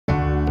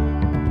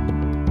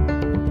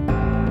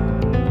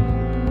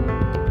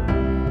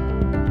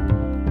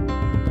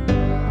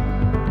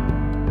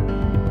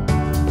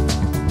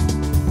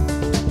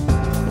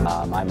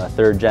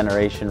third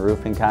generation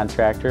roofing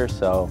contractor,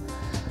 so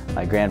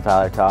my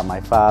grandfather taught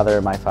my father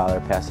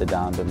passed it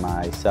down to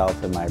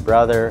myself and my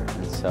brother,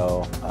 and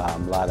so a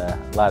lot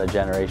of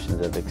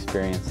generations of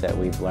experience that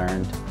we've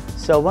learned.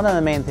 So one of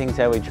the main things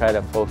that we try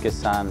to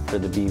focus on for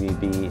the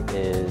BBB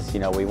is,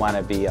 we want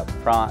to be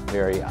upfront,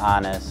 very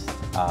honest.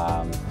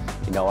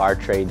 Our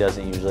trade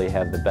doesn't usually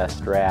have the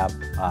best rap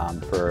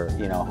for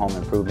home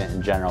improvement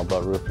in general,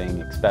 but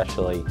roofing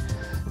especially.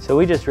 So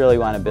we just really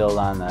want to build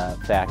on the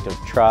fact of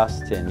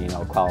trust and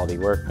quality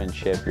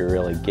workmanship. You're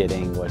really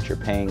getting what you're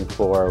paying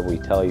for. We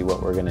tell you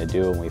what we're going to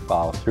do and we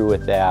follow through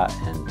with that,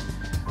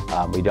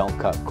 and we don't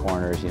cut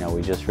corners.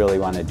 We just really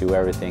want to do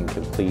everything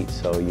complete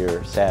so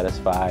you're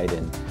satisfied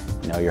and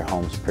your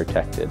home's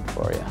protected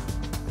for you.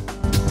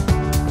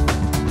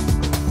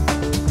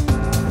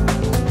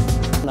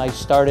 I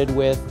started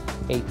with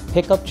a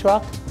pickup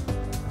truck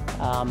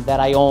that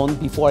I owned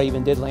before I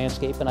even did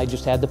landscape, and I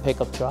just had the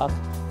pickup truck.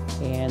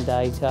 And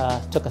I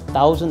took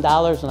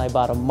 $1,000 and I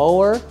bought a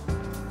mower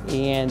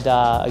and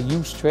a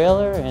used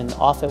trailer, and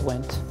off it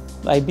went.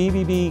 My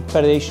BBB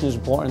accreditation is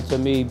important to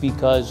me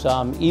because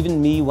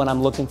even me, when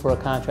I'm looking for a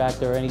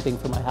contractor or anything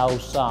for my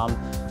house,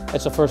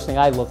 it's the first thing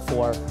I look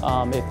for.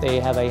 If they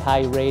have a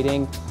high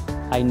rating,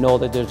 I know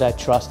that there's that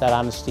trust, that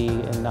honesty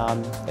in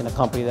the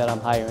company that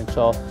I'm hiring.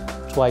 So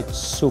that's why it's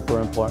super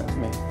important to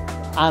me.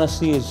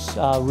 Honesty is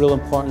real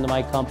important to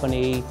my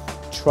company.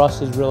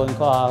 Trust is real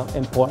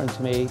important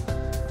to me.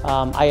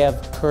 I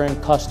have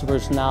current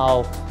customers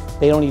now,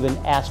 they don't even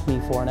ask me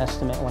for an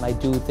estimate when I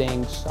do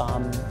things.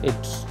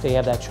 They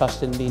have that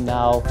trust in me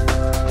now.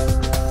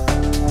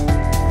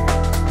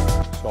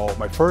 So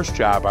my first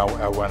job,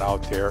 I went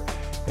out there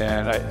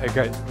and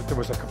there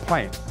was a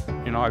complaint,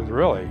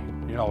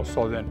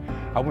 so then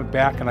I went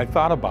back and I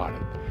thought about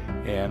it.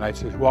 And I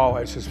said,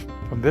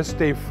 from this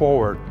day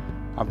forward,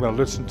 I'm going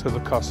to listen to the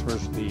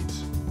customer's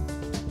needs.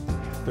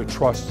 The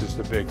trust is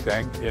the big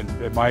thing.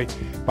 In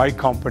my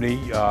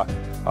company,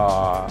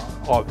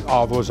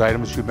 all those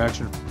items you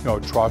mentioned,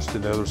 trust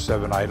and the other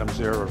 7 items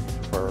there,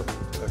 or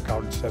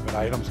counting 7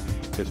 items,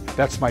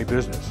 that's my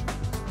business.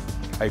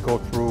 I go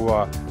through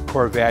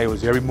core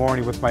values every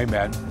morning with my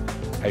men.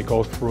 I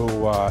go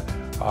through, I'll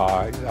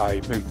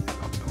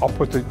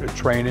put the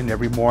training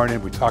every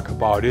morning. We talk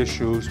about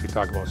issues, we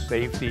talk about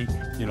safety.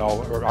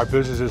 Our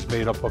business is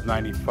made up of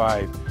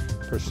 95%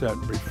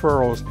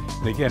 referrals.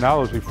 And again,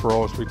 out of those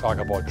referrals, we talk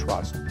about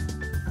trust.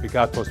 We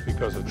got those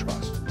because of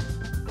trust.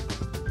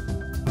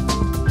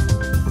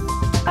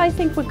 I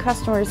think when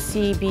customers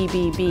see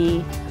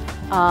BBB,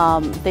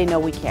 they know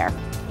we care.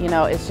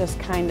 It's just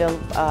kind of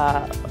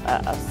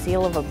a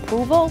seal of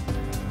approval.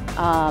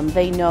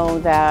 They know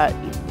that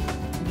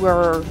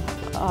we're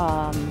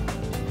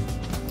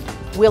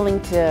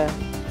willing to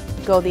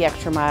go the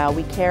extra mile.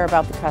 We care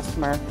about the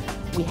customer.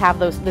 We have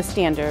the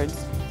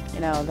standards,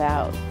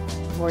 that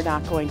we're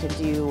not going to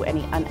do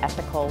any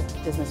unethical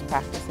business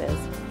practices.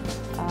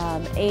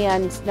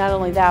 And not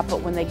only that,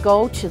 but when they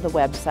go to the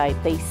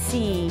website, they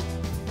see,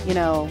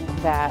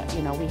 that,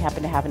 we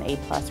happen to have an A+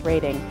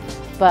 rating.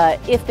 But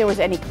if there was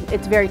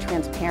it's very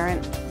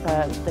transparent.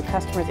 The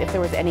customers, if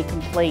there was any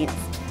complaints,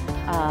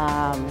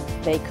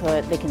 they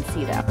can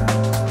see them.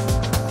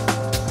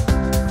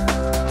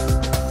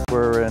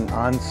 We're an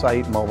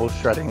on-site mobile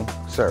shredding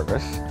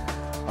service.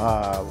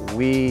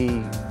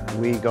 We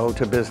go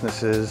to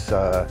businesses.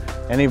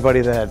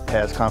 Anybody that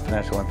has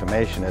confidential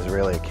information is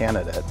really a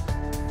candidate.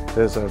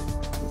 There's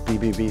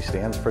BBB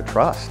stands for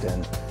trust,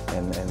 and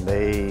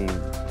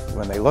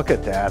when they look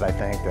at that, I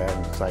think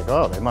that it's like,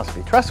 oh, they must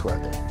be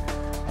trustworthy.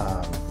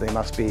 They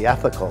must be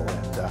ethical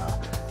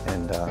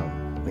and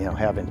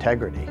have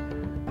integrity.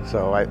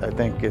 So I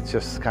think it's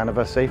just kind of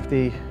a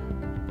safety,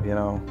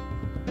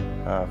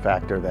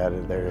 factor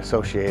that they're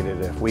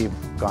associated. If we've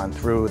gone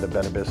through the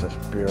Better Business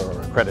Bureau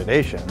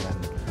accreditation,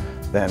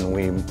 then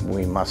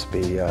we must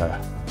be a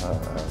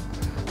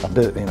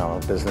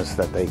business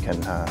that they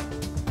can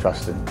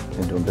trust in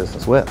doing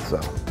business with.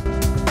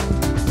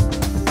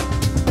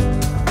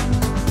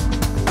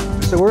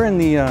 So we're in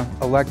the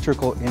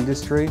electrical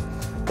industry,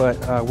 but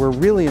we're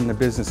really in the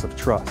business of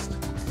trust.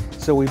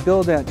 So we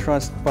build that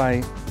trust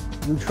by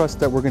trust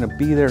that we're going to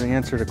be there to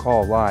answer the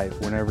call live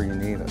whenever you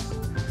need us.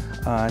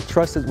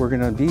 Trust that we're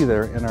going to be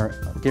there in our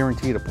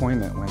guaranteed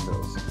appointment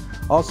windows.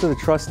 Also the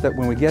trust that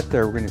when we get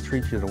there, we're going to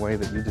treat you the way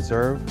that you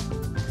deserve.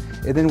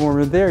 And then when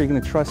we're there, you're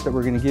going to trust that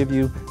we're going to give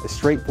you a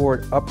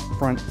straightforward,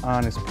 upfront,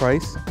 honest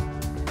price.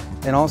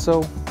 And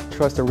also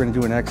trust that we're going to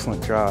do an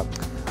excellent job.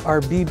 Our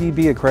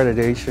BBB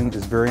accreditation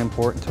is very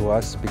important to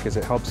us because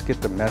it helps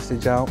get the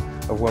message out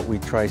of what we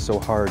try so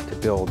hard to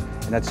build,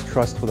 and that's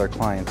trust with our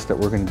clients that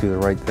we're going to do the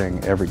right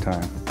thing every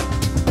time.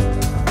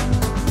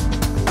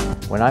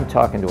 When I'm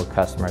talking to a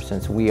customer,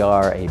 since we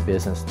are a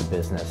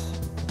business-to-business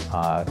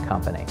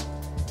company,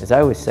 as I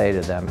always say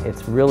to them,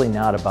 it's really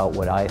not about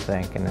what I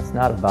think and it's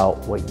not about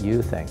what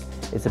you think,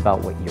 it's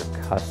about what your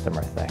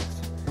customer thinks.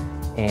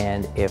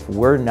 And if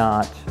we're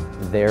not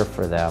there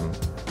for them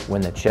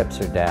when the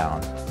chips are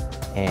down,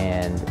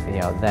 and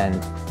then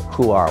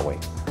who are we?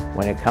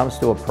 When it comes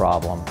to a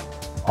problem,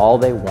 all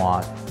they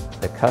want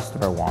the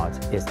customer wants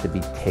is to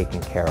be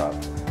taken care of.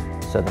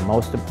 So the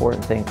most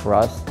important thing for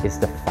us is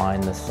to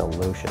find the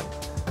solution.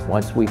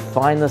 Once we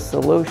find the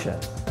solution,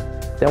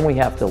 then we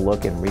have to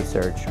look and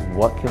research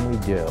what can we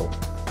do,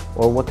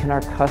 or what can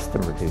our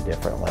customer do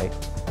differently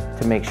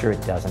to make sure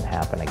it doesn't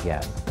happen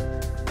again.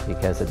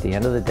 Because at the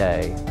end of the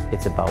day,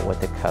 it's about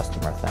what the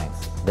customer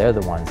thinks. They're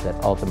the ones that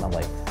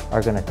ultimately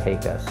are going to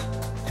take us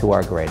to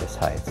our greatest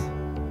heights.